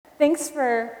Thanks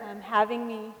for having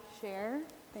me share.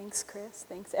 Thanks, Chris.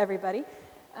 Thanks, everybody.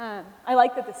 I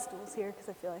like that the stool's here because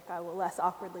I feel like I will less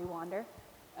awkwardly wander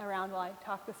around while I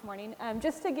talk this morning.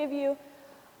 Just to give you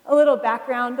a little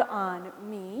background on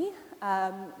me,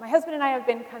 my husband and I have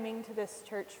been coming to this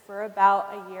church for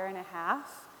about a year and a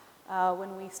half.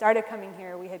 When we started coming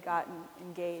here, we had gotten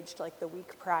engaged like the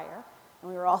week prior,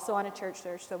 and we were also on a church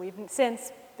search, so we've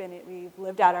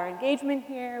lived out our engagement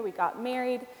here. We got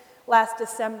married last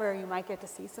December. You might get to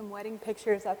see some wedding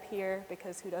pictures up here,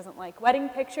 because who doesn't like wedding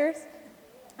pictures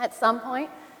at some point?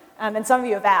 And some of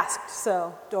you have asked,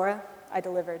 so Dora, I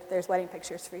delivered. There's wedding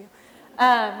pictures for you.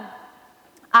 I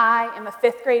am a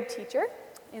 5th grade teacher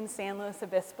in San Luis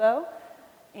Obispo,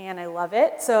 and I love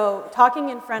it. So talking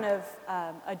in front of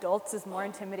adults is more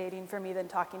intimidating for me than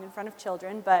talking in front of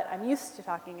children, but I'm used to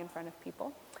talking in front of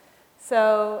people.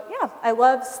 So yeah, I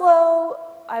love SLO.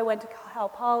 I went to Cal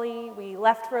Poly. We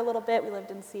left for a little bit. We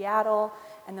lived in Seattle,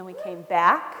 and then we came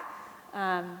back,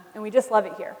 and we just love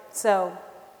it here. So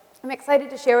I'm excited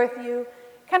to share with you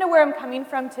kind of where I'm coming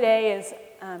from today is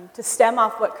to stem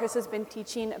off what Chris has been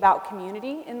teaching about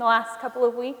community in the last couple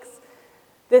of weeks.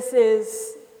 This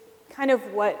is kind of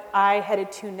what I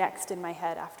headed to next in my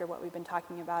head after what we've been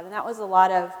talking about, and that was a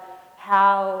lot of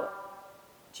how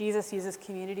Jesus uses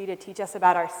community to teach us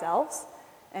about ourselves,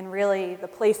 and really the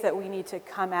place that we need to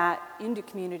come at into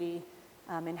community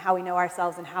and how we know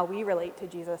ourselves and how we relate to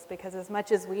Jesus, because as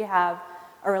much as we have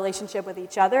a relationship with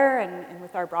each other and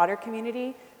with our broader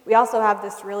community, we also have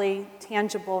this really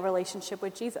tangible relationship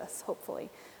with Jesus, hopefully.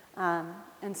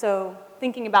 And so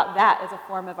thinking about that as a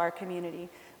form of our community.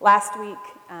 Last week,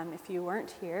 if you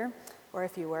weren't here, or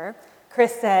if you were,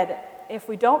 Chris said, if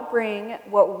we don't bring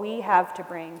what we have to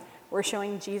bring, we're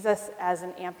showing Jesus as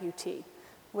an amputee,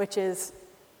 which is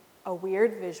a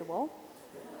weird visual,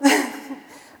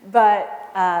 but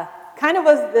kind of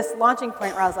was this launching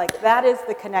point where I was like, that is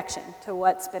the connection to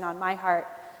what's been on my heart,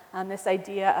 this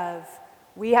idea of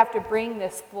we have to bring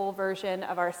this full version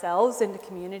of ourselves into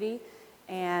community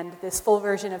and this full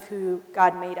version of who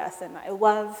God made us. And I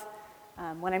love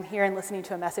when I'm here and listening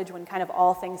to a message when kind of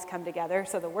all things come together.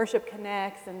 So the worship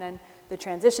connects, and then the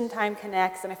transition time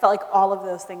connects, and I felt like all of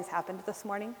those things happened this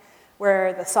morning,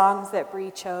 where the songs that Bree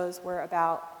chose were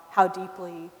about how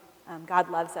deeply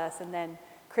God loves us, and then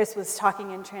Chris was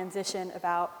talking in transition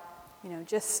about,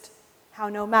 just how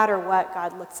no matter what,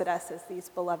 God looks at us as these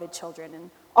beloved children,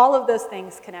 and all of those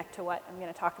things connect to what I'm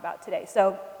going to talk about today.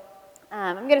 So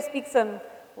I'm going to speak some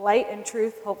light and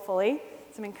truth, hopefully,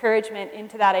 some encouragement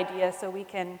into that idea so we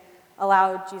can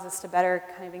allow Jesus to better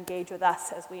kind of engage with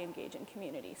us as we engage in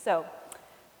community. So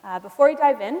before we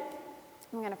dive in,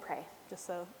 I'm going to pray, just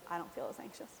so I don't feel as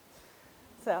anxious.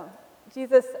 So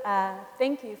Jesus,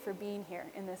 thank you for being here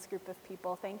in this group of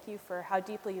people. Thank you for how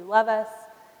deeply you love us.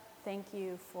 Thank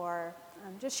you for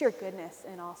just your goodness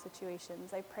in all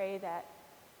situations. I pray that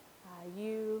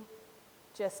you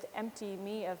just empty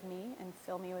me of me and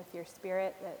fill me with your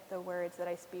spirit, that the words that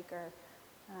I speak are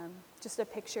just a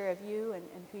picture of you and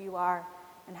who you are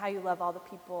and how you love all the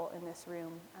people in this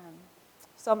room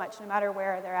so much, no matter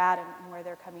where they're at and where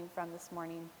they're coming from this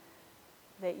morning,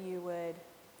 that you would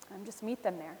just meet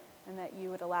them there, and that you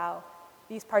would allow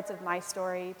these parts of my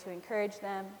story to encourage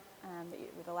them, that you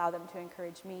would allow them to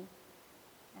encourage me,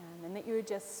 and that you would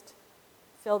just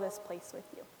fill this place with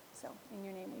you. So in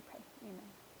your name we pray.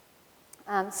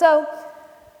 Amen. So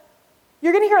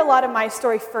you're going to hear a lot of my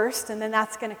story first, and then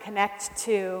that's going to connect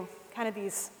to kind of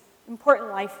these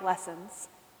important life lessons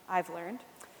I've learned.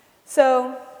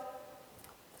 So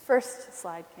first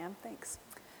slide, Cam, thanks.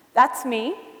 That's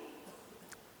me,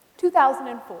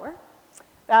 2004,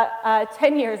 about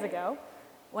 10 years ago,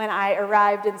 when I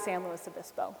arrived in San Luis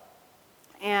Obispo.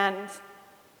 And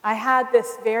I had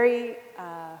this very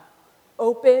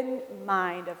open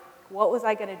mind of what was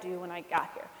I going to do when I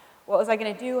got here? What was I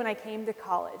going to do when I came to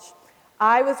college?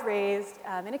 I was raised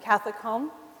in a Catholic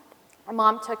home. Our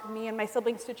mom took me and my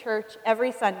siblings to church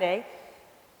every Sunday,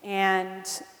 and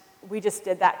we just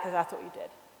did that because that's what we did.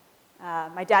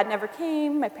 My dad never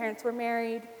came, my parents were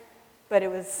married, but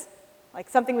it was like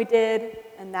something we did,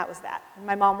 and that was that. And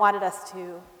my mom wanted us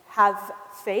to have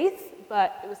faith,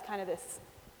 but it was kind of this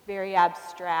very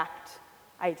abstract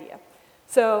idea.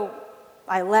 So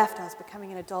I left, I was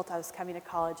becoming an adult, I was coming to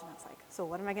college, and I was like, so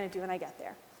what am I going to do when I get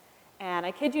there? And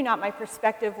I kid you not, my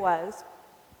perspective was,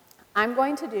 I'm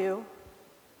going to do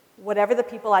whatever the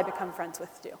people I become friends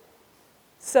with do.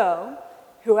 So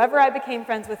whoever I became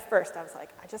friends with first, I was like,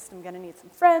 I just am going to need some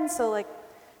friends, so like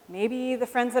maybe the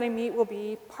friends that I meet will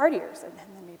be partiers, and then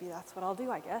maybe that's what I'll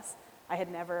do, I guess. I had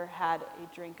never had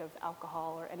a drink of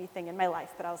alcohol or anything in my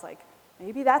life, but I was like,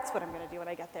 maybe that's what I'm going to do when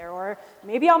I get there. Or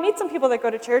maybe I'll meet some people that go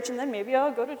to church, and then maybe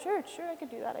I'll go to church. Sure, I could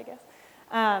do that, I guess.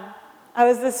 I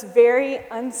was this very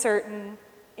uncertain,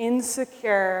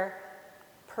 insecure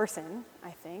person,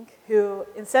 I think, who,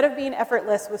 instead of being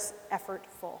effortless, was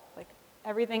effortful. Like,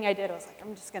 everything I did, I was like,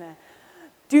 I'm just going to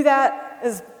do that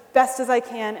as best as I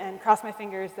can and cross my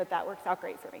fingers that that works out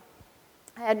great for me.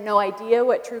 I had no idea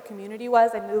what true community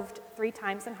was. I moved 3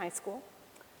 times in high school.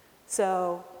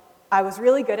 So I was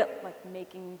really good at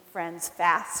making friends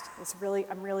fast.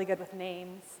 I'm really good with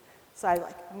names. So I'm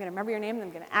going to remember your name, and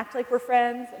I'm going to act like we're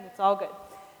friends, and it's all good.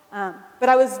 But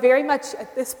I was very much,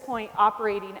 at this point,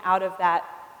 operating out of that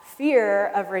fear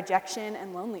of rejection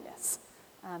and loneliness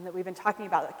that we've been talking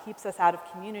about that keeps us out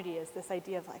of community, is this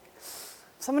idea of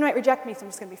someone might reject me, so I'm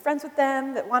just going to be friends with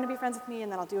them that want to be friends with me,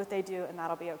 and then I'll do what they do, and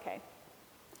that'll be okay.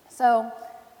 So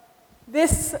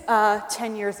this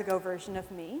 10 years ago version of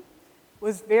me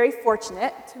was very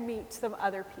fortunate to meet some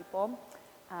other people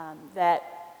that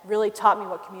really taught me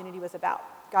what community was about.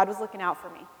 God was looking out for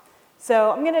me.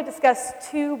 So I'm going to discuss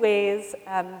 2 ways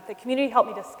that community helped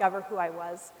me discover who I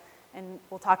was, and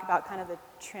we'll talk about kind of the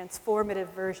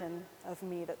transformative version of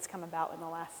me that's come about in the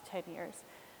last 10 years.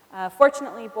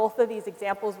 Fortunately, both of these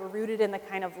examples were rooted in the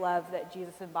kind of love that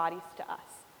Jesus embodies to us.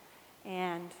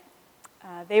 And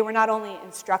they were not only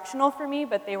instructional for me,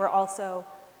 but they were also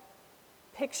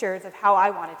pictures of how I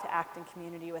wanted to act in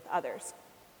community with others.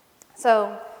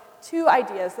 So 2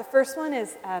 ideas. The first one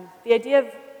is the idea of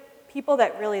people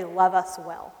that really love us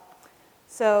well.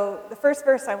 So the first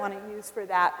verse I want to use for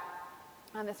that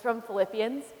is from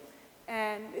Philippians,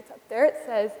 and it's up there. It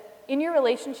says, "In your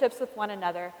relationships with one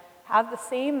another, have the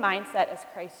same mindset as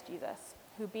Christ Jesus,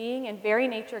 who being in very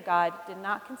nature God, did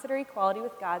not consider equality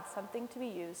with God something to be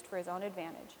used for his own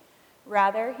advantage.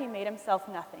 Rather, he made himself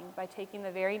nothing by taking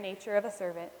the very nature of a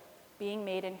servant, being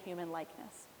made in human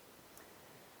likeness."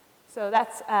 So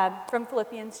that's from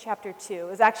Philippians chapter 2. It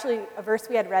was actually a verse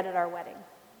we had read at our wedding,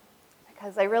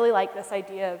 because I really like this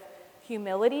idea of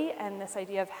humility and this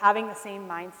idea of having the same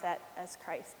mindset as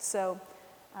Christ. So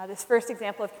this first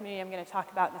example of community I'm going to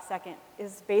talk about in a second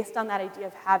is based on that idea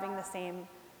of having the same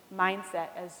mindset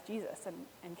as Jesus.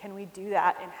 And can we do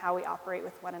that in how we operate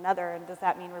with one another? And does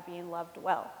that mean we're being loved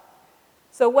well?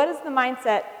 So what does the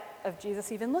mindset of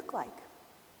Jesus even look like?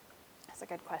 That's a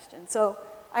good question. So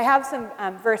I have some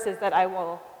verses that I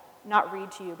will not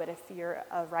read to you, but if you're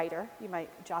a writer, you might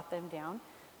jot them down.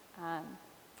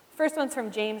 First one's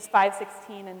from James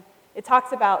 5:16, and it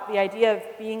talks about the idea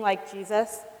of being like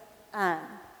Jesus,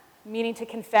 meaning to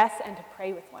confess and to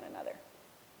pray with one another.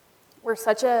 We're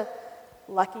such a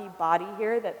lucky body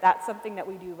here that that's something that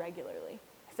we do regularly.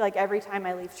 I feel like every time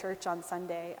I leave church on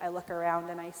Sunday, I look around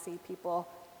and I see people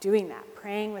doing that,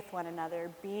 praying with one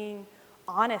another, being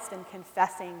honest and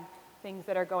confessing things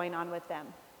that are going on with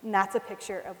them. And that's a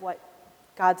picture of what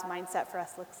God's mindset for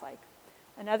us looks like.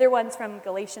 Another one's from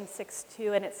Galatians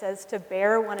 6:2, and it says to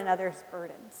bear one another's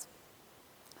burdens.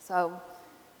 So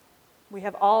we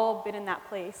have all been in that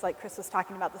place, like Chris was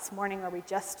talking about this morning, where we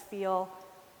just feel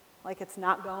like it's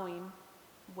not going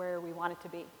where we want it to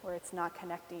be, where it's not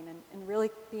connecting, and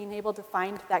really being able to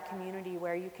find that community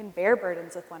where you can bear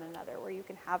burdens with one another, where you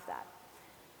can have that.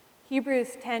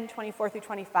 Hebrews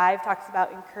 10:24-25 talks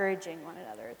about encouraging one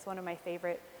another. It's one of my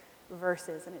favorite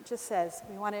verses, and it just says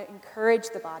we want to encourage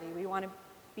the body. We want to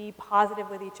be positive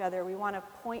with each other. We want to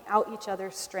point out each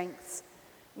other's strengths.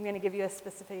 I'm going to give you a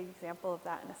specific example of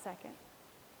that in a second.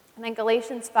 And then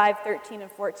Galatians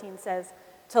 5:13-14 says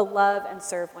to love and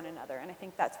serve one another, and I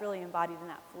think that's really embodied in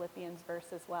that Philippians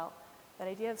verse as well. That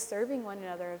idea of serving one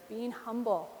another, of being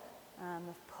humble,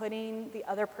 of putting the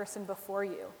other person before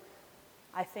you.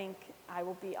 I think I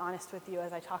will be honest with you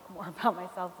as I talk more about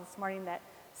myself this morning, that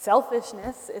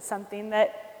selfishness is something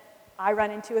that I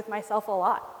run into with myself a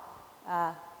lot.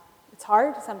 It's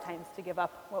hard sometimes to give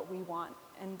up what we want.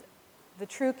 And the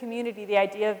true community, the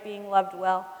idea of being loved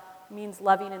well, means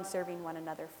loving and serving one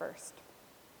another first.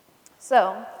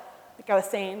 So, like I was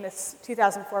saying, this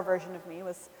 2004 version of me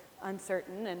was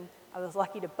uncertain, and I was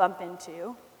lucky to bump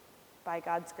into, by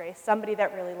God's grace, somebody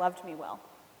that really loved me well.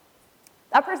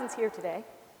 That person's here today.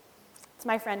 It's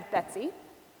my friend Betsy.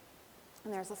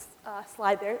 And there's a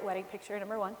slide there, wedding picture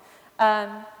number 1.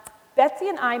 Betsy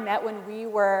and I met when we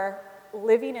were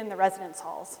living in the residence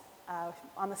halls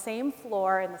on the same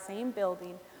floor in the same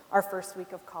building our first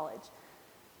week of college.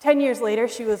 10 years later,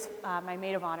 she was my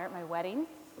maid of honor at my wedding.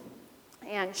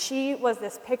 And she was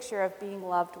this picture of being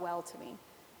loved well to me.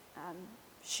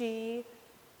 She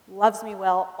loves me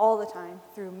well all the time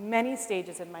through many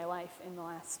stages in my life in the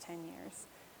last 10 years.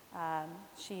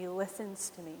 She listens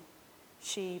to me.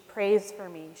 She prays for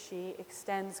me. She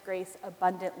extends grace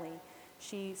abundantly.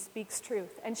 She speaks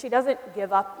truth. And she doesn't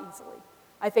give up easily.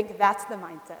 I think that's the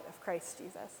mindset of Christ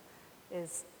Jesus,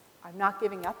 is I'm not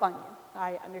giving up on you.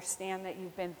 I understand that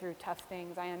you've been through tough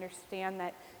things. I understand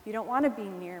that you don't want to be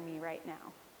near me right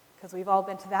now, because we've all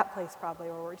been to that place probably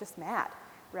where we're just mad,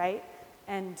 right?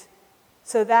 And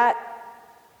so that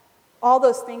all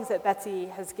those things that Betsy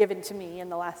has given to me in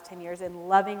the last 10 years in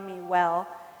loving me well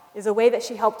is a way that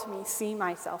she helped me see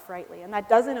myself rightly. And that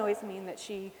doesn't always mean that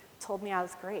she told me I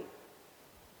was great.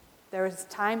 There was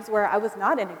times where I was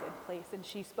not in a good place, and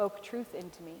she spoke truth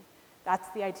into me. That's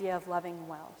the idea of loving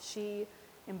well. She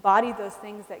embodied those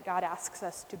things that God asks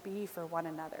us to be for one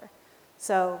another.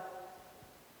 So,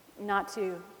 not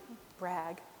to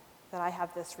brag that I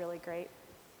have this really great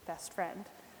best friend,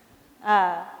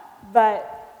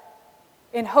 but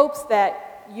in hopes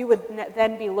that you would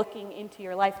then be looking into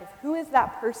your life of who is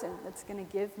that person that's going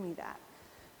to give me that?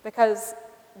 Because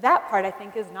that part, I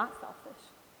think, is not selfish,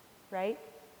 right?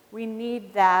 We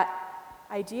need that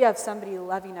idea of somebody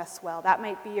loving us well. That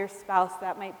might be your spouse.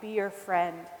 That might be your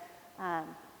friend.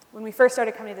 When we first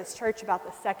started coming to this church about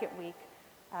the second week,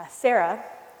 Sarah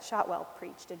Shotwell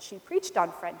preached, and she preached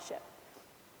on friendship.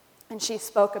 And she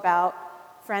spoke about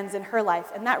friends in her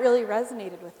life, and that really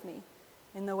resonated with me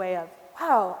in the way of,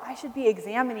 wow, I should be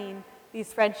examining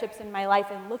these friendships in my life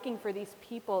and looking for these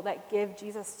people that give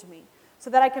Jesus to me so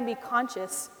that I can be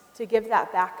conscious to give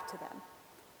that back to them,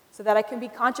 so that I can be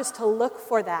conscious to look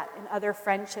for that in other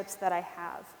friendships that I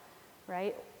have,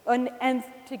 right? And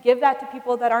to give that to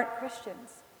people that aren't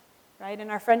Christians, right? In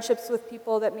our friendships with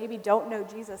people that maybe don't know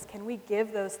Jesus, can we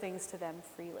give those things to them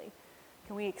freely?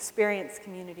 Can we experience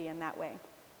community in that way?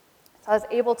 So I was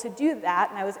able to do that,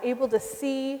 and I was able to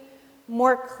see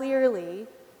more clearly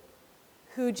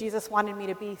who Jesus wanted me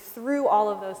to be through all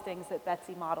of those things that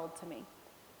Betsy modeled to me.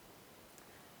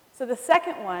 So the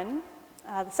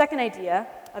second idea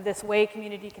of this way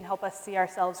community can help us see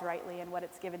ourselves rightly and what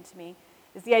it's given to me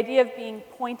is the idea of being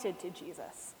pointed to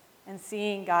Jesus and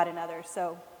seeing God in others.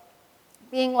 So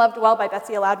being loved well by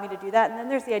Betsy allowed me to do that. And then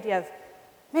there's the idea of,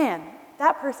 man,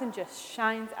 that person just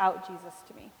shines out Jesus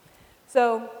to me.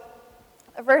 So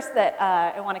a verse that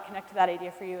I want to connect to that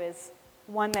idea for you is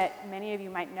one that many of you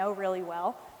might know really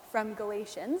well from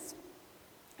Galatians,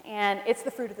 and it's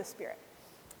the fruit of the Spirit.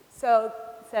 So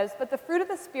it says, but the fruit of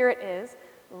the Spirit is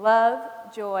love,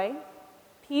 joy,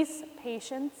 peace,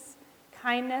 patience,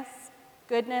 kindness,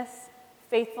 goodness,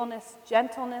 faithfulness,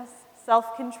 gentleness,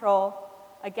 self-control.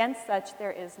 Against such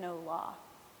there is no law.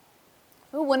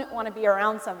 Who wouldn't want to be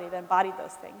around somebody that embodied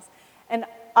those things? And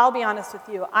I'll be honest with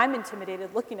you, I'm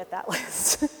intimidated looking at that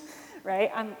list,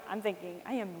 right? I'm thinking,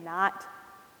 I am not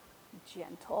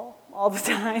gentle all the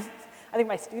time. I think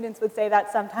my students would say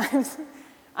that sometimes.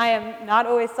 I am not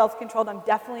always self-controlled. I'm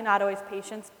definitely not always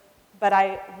patient, but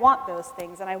I want those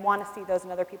things, and I want to see those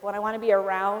in other people, and I want to be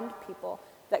around people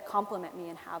that complement me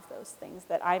and have those things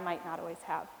that I might not always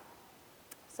have.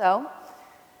 So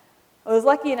I was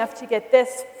lucky enough to get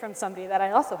this from somebody that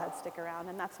I also had stick around,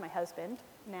 and that's my husband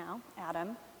now,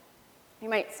 Adam. You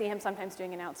might see him sometimes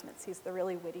doing announcements. He's the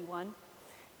really witty one.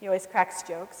 He always cracks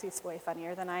jokes. He's way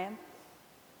funnier than I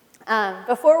am.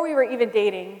 Before we were even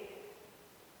dating,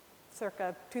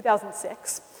 circa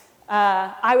 2006,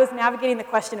 I was navigating the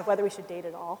question of whether we should date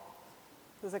at all.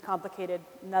 It was a complicated,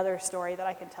 another story that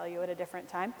I can tell you at a different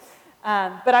time.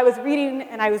 But I was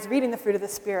reading The Fruit of the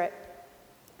Spirit,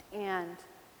 and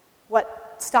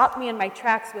what stopped me in my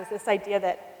tracks was this idea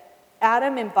that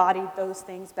Adam embodied those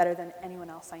things better than anyone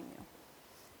else I knew.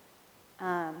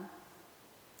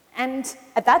 And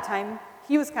at that time,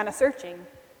 he was kind of searching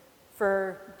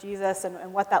for Jesus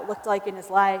and what that looked like in his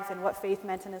life and what faith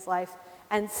meant in his life.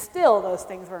 And still, those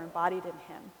things were embodied in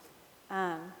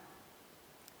him.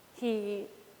 He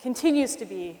continues to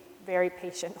be very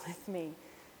patient with me.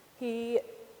 He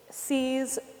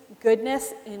sees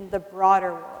goodness in the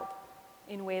broader world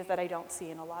in ways that I don't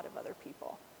see in a lot of other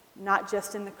people. Not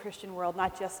just in the Christian world,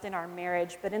 not just in our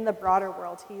marriage, but in the broader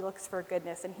world. He looks for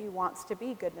goodness, and he wants to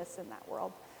be goodness in that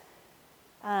world.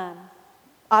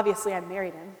 Obviously, I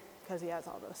married him because he has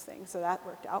all those things, so that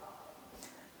worked out.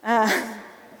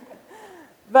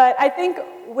 But I think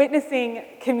witnessing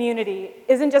community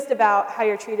isn't just about how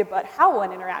you're treated, but how one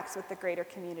interacts with the greater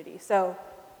community. So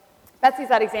Betsy's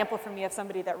that example for me of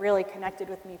somebody that really connected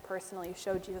with me personally,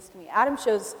 showed Jesus to me. Adam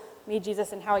shows me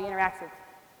Jesus and how he interacts with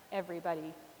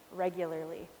everybody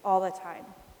regularly, all the time.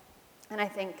 And I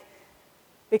think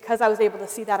because I was able to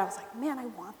see that, I was like, man, I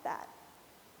want that.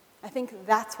 I think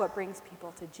that's what brings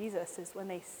people to Jesus, is when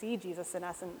they see Jesus in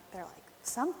us and they're like,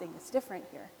 something is different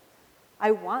here.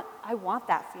 I want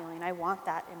that feeling. I want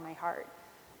that in my heart.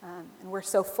 And we're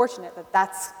so fortunate that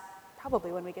that's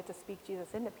probably when we get to speak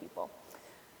Jesus into people.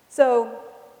 So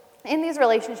in these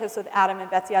relationships with Adam and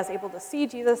Betsy, I was able to see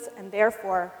Jesus and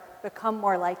therefore become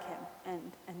more like him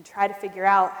and try to figure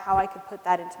out how I could put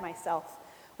that into myself,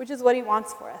 which is what he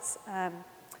wants for us.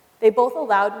 They both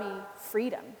allowed me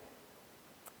freedom.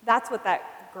 That's what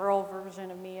that girl version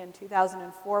of me in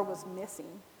 2004 was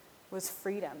missing, was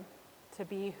freedom to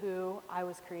be who I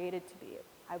was created to be.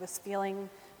 I was feeling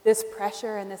this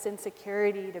pressure and this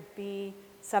insecurity to be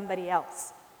somebody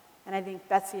else. And I think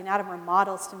Betsy and Adam were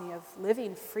models to me of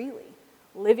living freely,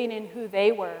 living in who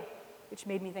they were, which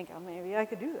made me think, oh, maybe I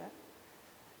could do that.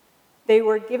 They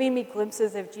were giving me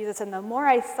glimpses of Jesus, and the more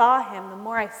I saw him, the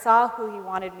more I saw who he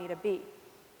wanted me to be,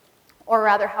 or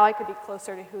rather, how I could be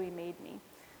closer to who he made me.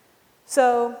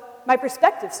 So my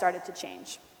perspective started to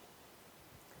change.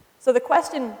 So the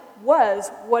question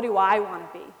was, what do I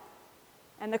want to be?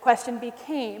 And the question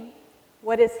became,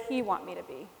 what does he want me to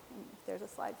be? And there's a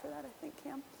slide for that, I think,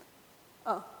 Cam.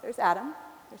 Oh, there's Adam.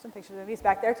 There's some pictures of him. He's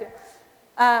back there, too.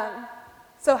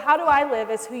 So how do I live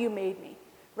as who you made me?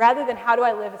 Rather than how do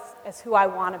I live as who I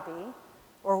want to be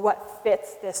or what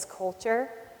fits this culture,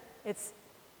 it's,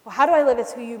 well, how do I live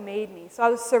as who you made me? So I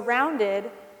was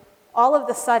surrounded all of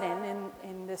the sudden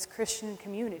in this Christian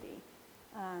community.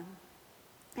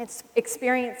 It's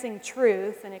experiencing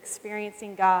truth and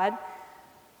experiencing God.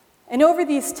 And over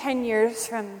these 10 years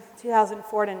from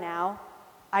 2004 to now,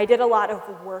 I did a lot of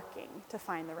working to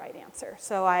find the right answer.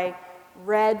 So I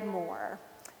read more,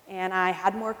 and I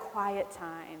had more quiet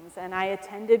times, and I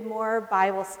attended more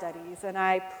Bible studies, and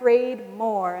I prayed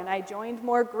more, and I joined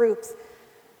more groups,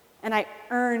 and I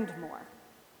earned more.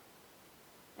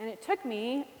 And it took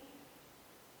me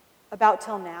about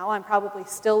till now, I'm probably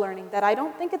still learning, that I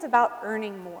don't think it's about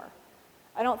earning more.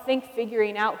 I don't think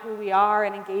figuring out who we are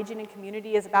and engaging in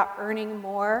community is about earning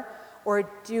more or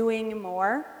doing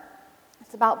more.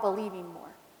 It's about believing more.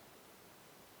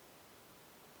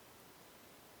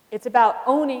 It's about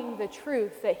owning the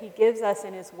truth that he gives us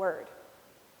in his word.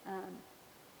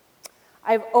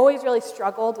 I've always really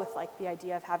struggled with the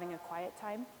idea of having a quiet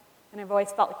time, and I've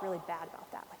always felt really bad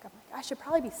about that. I'm I should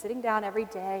probably be sitting down every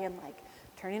day and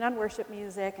turning on worship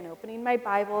music and opening my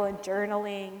Bible and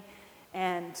journaling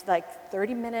and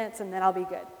 30 minutes and then I'll be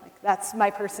good. That's my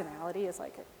personality, is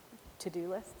to-do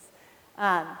lists.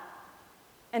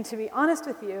 And to be honest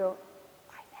with you,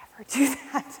 I never do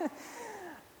that.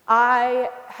 I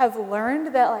have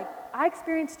learned that I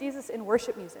experience Jesus in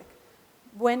worship music.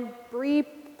 When Bree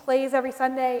plays every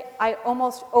Sunday, I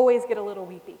almost always get a little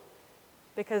weepy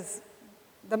because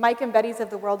the Mike and Bettys of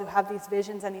the world who have these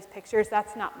visions and these pictures,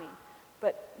 that's not me.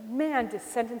 But man, do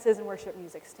sentences in worship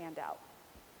music stand out.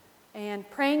 And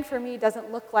praying for me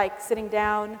doesn't look like sitting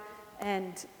down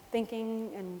and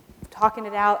thinking and talking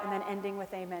it out and then ending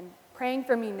with amen. Praying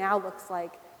for me now looks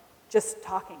like just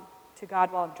talking to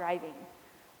God while I'm driving,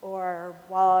 or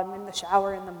while I'm in the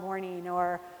shower in the morning,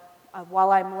 or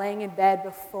while I'm laying in bed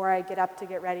before I get up to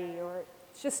get ready, or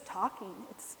it's just talking.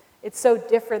 It's so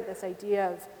different, this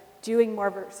idea of doing more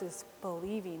versus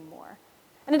believing more.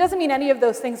 And it doesn't mean any of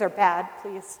those things are bad.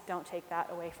 Please don't take that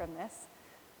away from this.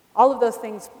 All of those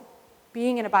things,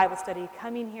 being in a Bible study,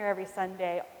 coming here every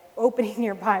Sunday, opening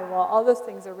your Bible, all those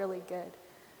things are really good.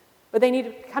 But they need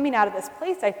to be coming out of this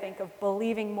place, I think, of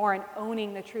believing more and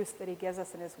owning the truths that he gives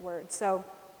us in his word. So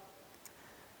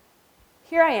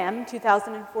here I am,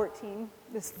 2014,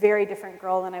 this very different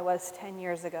girl than I was 10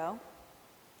 years ago,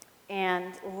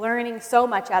 and learning so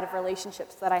much out of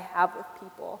relationships that I have with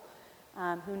people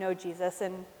who know Jesus.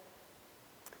 And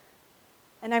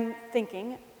I'm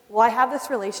thinking, well, I have this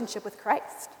relationship with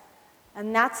Christ,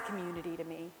 and that's community to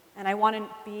me. And I want to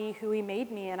be who he made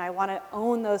me, and I want to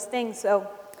own those things. So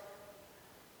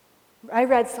I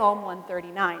read Psalm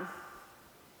 139,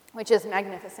 which is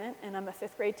magnificent, and I'm a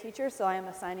 5th grade teacher, so I am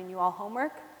assigning you all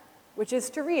homework, which is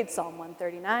to read Psalm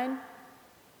 139.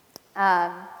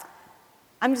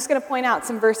 I'm just going to point out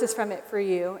some verses from it for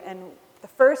you, and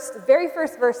the very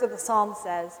first verse of the psalm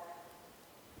says,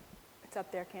 it's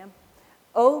up there, Cam,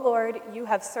 "O Lord, you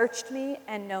have searched me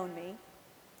and known me."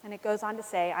 And it goes on to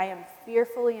say, "I am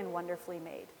fearfully and wonderfully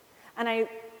made." And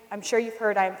I'm sure you've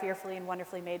heard "I am fearfully and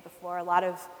wonderfully made" before. A lot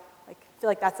of, I feel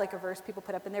like that's a verse people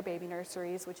put up in their baby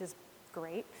nurseries, which is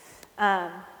great.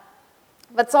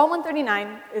 But Psalm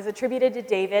 139 is attributed to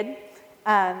David.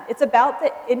 It's about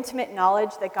the intimate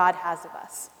knowledge that God has of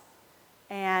us.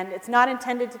 And it's not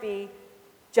intended to be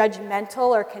judgmental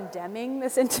or condemning,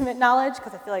 this intimate knowledge,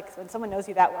 because I feel like when someone knows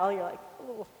you that well, you're like,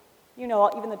 oh, you know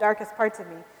even the darkest parts of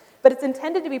me. But it's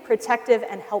intended to be protective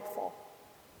and helpful.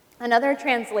 Another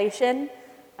translation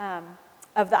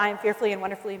of the I am fearfully and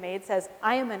wonderfully made says,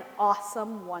 I am an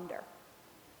awesome wonder.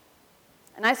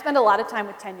 And I spend a lot of time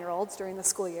with 10-year-olds during the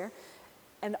school year,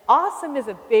 and awesome is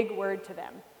a big word to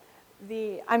them.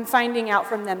 I'm finding out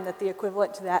from them that the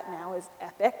equivalent to that now is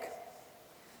epic.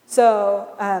 So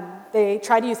they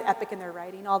try to use epic in their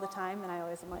writing all the time, and I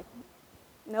always am like,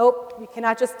 nope, you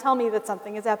cannot just tell me that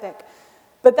something is epic.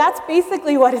 But that's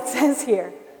basically what it says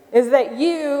here, is that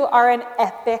you are an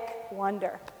epic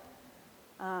wonder.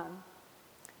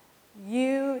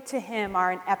 You to him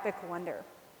are an epic wonder.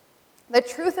 The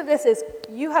truth of this is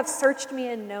you have searched me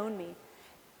and known me.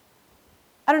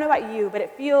 I don't know about you, but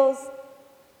it feels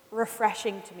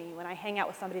refreshing to me when I hang out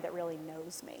with somebody that really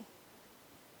knows me.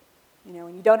 You know,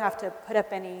 and you don't have to put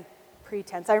up any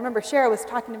pretense. I remember Shara was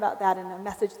talking about that in a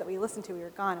message that we listened to. We were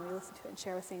gone, and we listened to it, and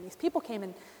Shara was saying, these people came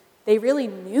and they really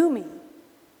knew me.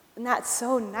 And that's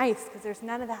so nice, because there's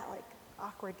none of that, like,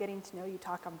 awkward getting to know you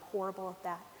talk. I'm horrible at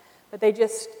that. But they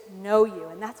just know you.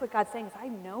 And that's what God's saying is, I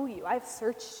know you. I've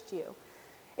searched you.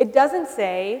 It doesn't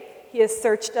say he has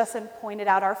searched us and pointed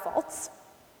out our faults.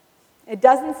 It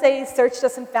doesn't say he searched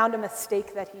us and found a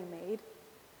mistake that he made.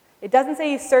 It doesn't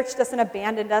say he searched us and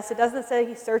abandoned us. It doesn't say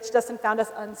he searched us and found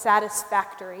us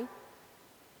unsatisfactory.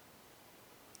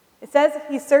 It says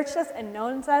he searched us and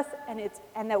knows us,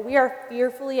 and that we are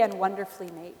fearfully and wonderfully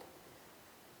made.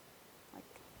 Like,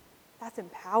 that's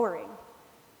empowering.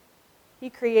 He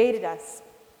created us.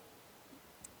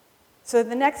 So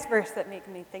the next verse that makes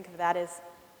me think of that is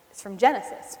from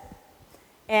Genesis.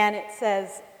 And it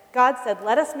says, God said,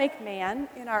 let us make man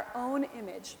in our own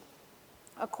image,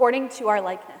 according to our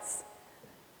likeness.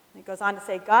 And it goes on to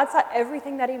say, God saw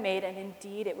everything that he made, and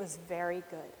indeed it was very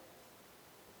good.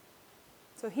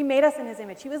 So he made us in his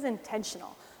image. He was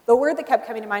intentional. The word that kept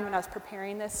coming to mind when I was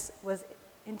preparing this was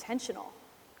intentional.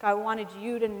 God wanted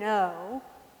you to know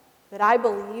that I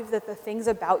believe that the things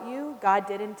about you, God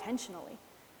did intentionally.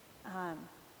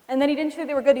 And then he didn't say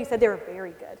they were good, he said they were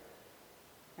very good.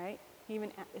 Right?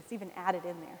 It's even added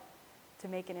in there to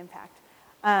make an impact.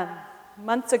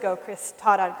 Months ago, Chris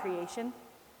taught on creation,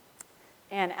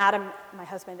 and Adam, my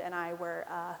husband, and I were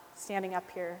standing up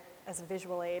here as a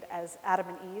visual aid as Adam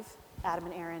and Eve, Adam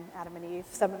and Erin, Adam and Eve.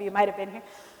 Some of you might have been here.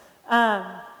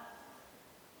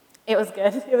 It was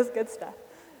good. It was good stuff.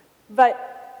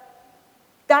 But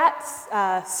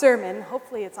that sermon,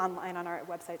 hopefully it's online on our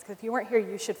websites, because if you weren't here,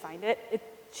 you should find it. It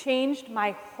changed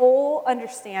my whole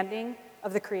understanding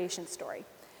of the creation story.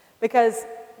 Because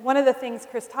one of the things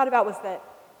Chris taught about was that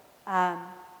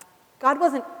God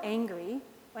wasn't angry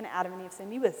when Adam and Eve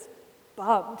sinned. He was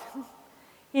bummed.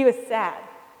 He was sad,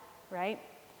 right?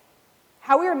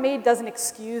 How we were made doesn't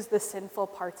excuse the sinful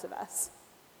parts of us.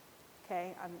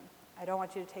 Okay? I don't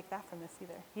want you to take that from this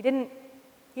either. He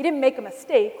didn't make a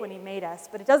mistake when he made us,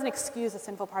 but it doesn't excuse the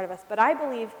sinful part of us. But I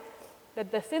believe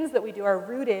that the sins that we do are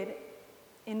rooted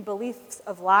in beliefs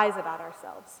of lies about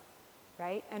ourselves,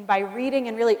 right? And by reading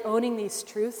and really owning these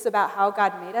truths about how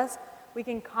God made us, we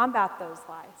can combat those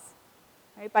lies,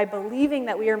 right? By believing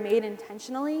that we are made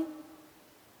intentionally,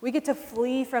 we get to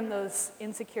flee from those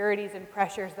insecurities and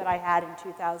pressures that I had in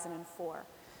 2004.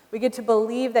 We get to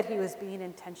believe that he was being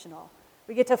intentional.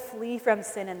 We get to flee from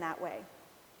sin in that way.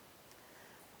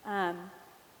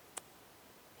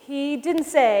 He didn't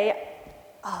say,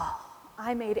 oh,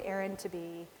 I made Erin to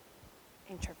be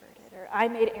introverted, or I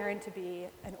made Erin to be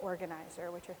an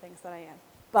organizer, which are things that I am.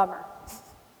 Bummer.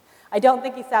 I don't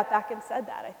think he sat back and said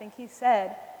that. I think he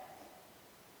said,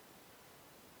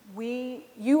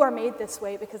 you are made this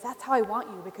way because that's how I want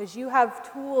you, because you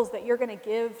have tools that you're going to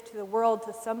give to the world,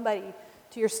 to somebody,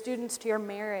 to your students, to your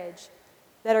marriage,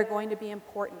 that are going to be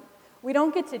important. We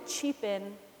don't get to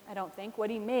cheapen, I don't think, what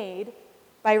he made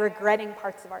by regretting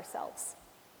parts of ourselves.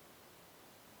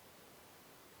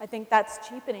 I think that's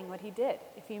cheapening what he did.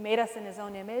 If he made us in his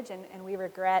own image and we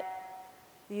regret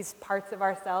these parts of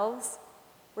ourselves,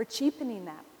 we're cheapening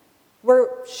that.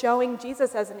 We're showing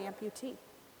Jesus as an amputee,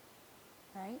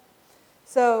 right?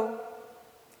 So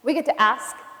we get to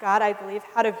ask God, I believe,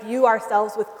 how to view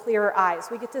ourselves with clearer eyes.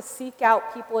 We get to seek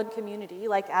out people in community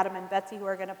like Adam and Betsy who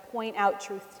are going to point out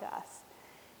truth to us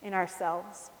in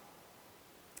ourselves.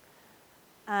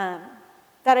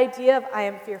 That idea of I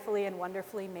am fearfully and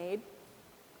wonderfully made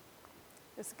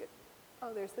is good.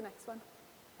 Oh, there's the next one.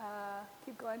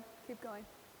 Keep going.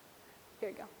 Here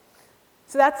you go.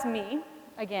 So that's me,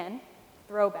 again,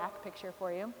 throwback picture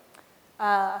for you.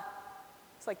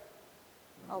 It's like,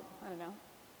 I don't know,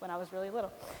 when I was really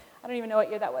little. I don't even know what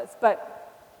year that was.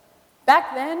 But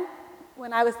back then,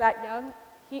 when I was that young,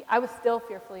 I was still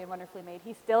fearfully and wonderfully made.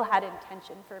 He still had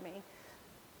intention for me.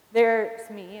 There's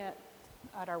me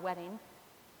at our wedding,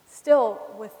 still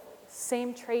with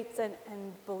same traits and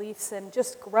beliefs and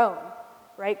just grown,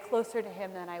 right, closer to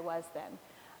him than I was then.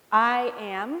 I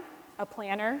am a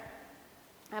planner.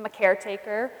 I'm a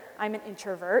caretaker. I'm an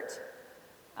introvert.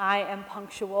 I am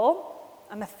punctual.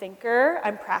 I'm a thinker.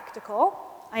 I'm practical.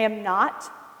 I am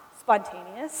not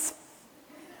spontaneous.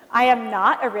 I am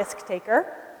not a risk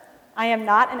taker. I am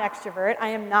not an extrovert. I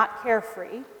am not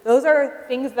carefree. Those are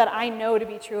things that I know to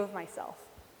be true of myself.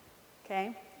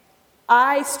 Okay?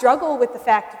 I struggle with the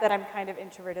fact that I'm kind of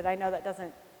introverted. I know that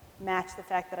doesn't match the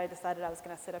fact that I decided I was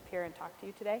going to sit up here and talk to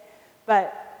you today.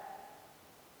 But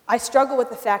I struggle with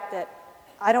the fact that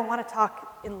I don't want to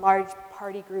talk in large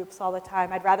party groups all the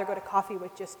time. I'd rather go to coffee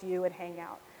with just you and hang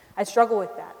out. I struggle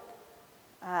with that.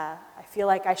 I feel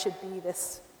like I should be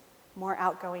this more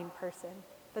outgoing person.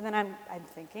 But then I'm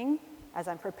thinking, as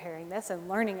I'm preparing this and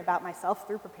learning about myself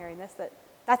through preparing this, that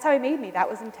that's how he made me. That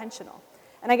was intentional.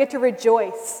 And I get to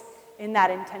rejoice in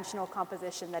that intentional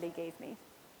composition that he gave me.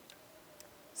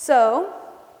 So,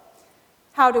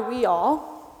 how do we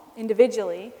all,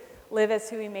 individually, live as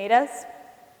who he made us?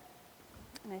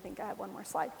 And I think I have one more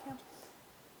slide, Cam.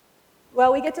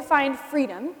 Well, we get to find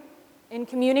freedom in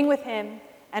communing with him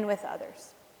and with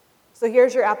others. So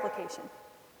here's your application.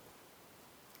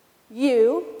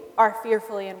 You are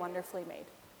fearfully and wonderfully made.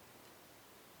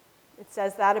 It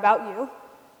says that about you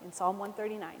in Psalm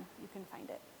 139. You can find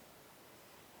it.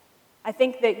 I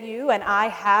think that you and I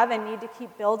have and need to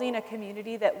keep building a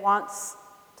community that wants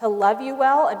to love you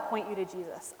well and point you to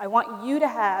Jesus. I want you to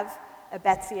have a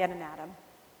Betsy and an Adam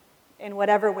in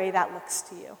whatever way that looks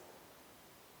to you.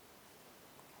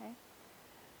 Okay?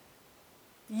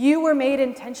 You were made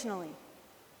intentionally.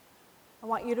 I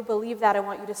want you to believe that. I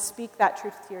want you to speak that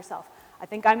truth to yourself. I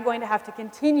think I'm going to have to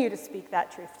continue to speak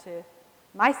that truth to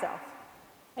myself.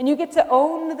 And you get to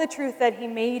own the truth that he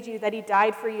made you, that he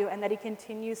died for you, and that he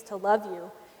continues to love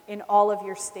you in all of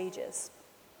your stages.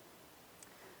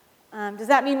 Does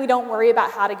that mean we don't worry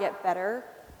about how to get better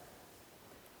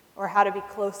or how to be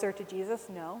closer to Jesus?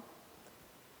 No.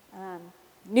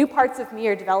 New parts of me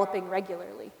are developing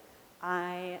regularly.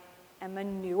 I am a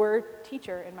newer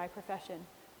teacher in my profession.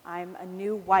 I'm a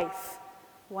new wife.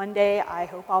 One day, I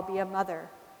hope I'll be a mother.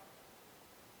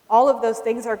 All of those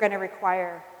things are going to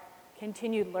require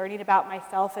continued learning about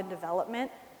myself and development.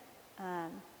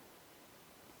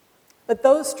 But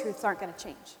those truths aren't going to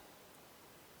change.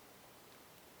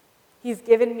 He's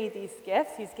given me these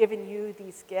gifts. He's given you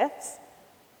these gifts.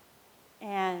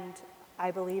 And I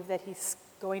believe that he's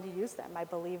going to use them. I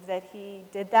believe that he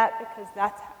did that because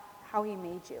that's how he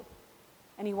made you.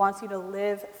 And he wants you to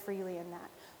live freely in that.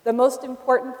 The most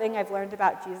important thing I've learned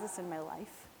about Jesus in my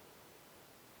life,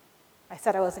 I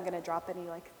said I wasn't going to drop any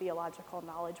theological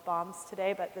knowledge bombs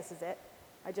today, but this is it.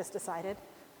 I just decided.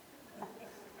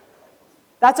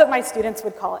 That's what my students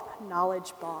would call it,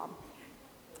 knowledge bomb.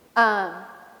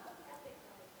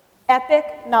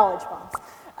 Epic knowledge bombs.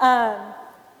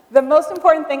 The most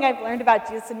important thing I've learned about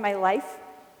Jesus in my life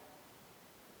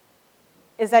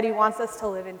is that he wants us to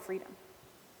live in freedom.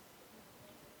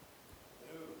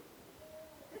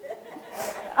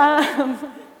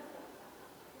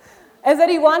 Is that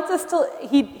he wants us to,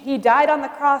 he died on the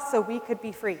cross so we could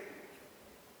be free.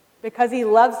 Because he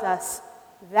loves us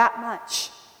that much.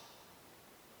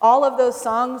 All of those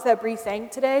songs that Bree sang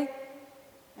today,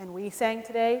 and we sang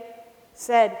today,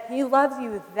 said he loves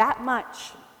you that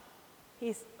much.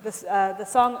 The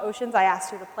song Oceans, I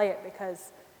asked her to play it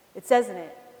because it says in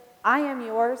it, I am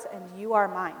yours and you are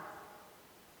mine.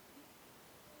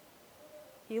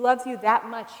 He loves you that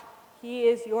much. He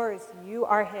is yours. You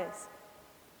are his.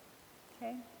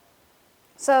 Okay?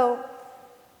 So,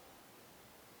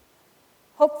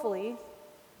 hopefully,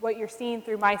 what you're seeing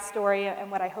through my story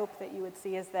and what I hope that you would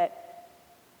see is that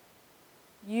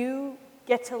you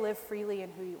get to live freely in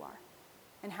who you are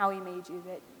and how he made you,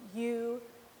 that you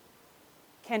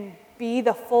can be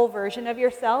the full version of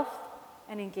yourself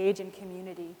and engage in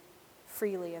community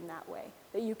freely in that way.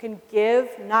 That you can give,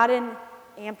 not an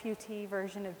amputee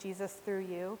version of Jesus through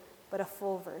you, but a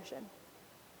full version.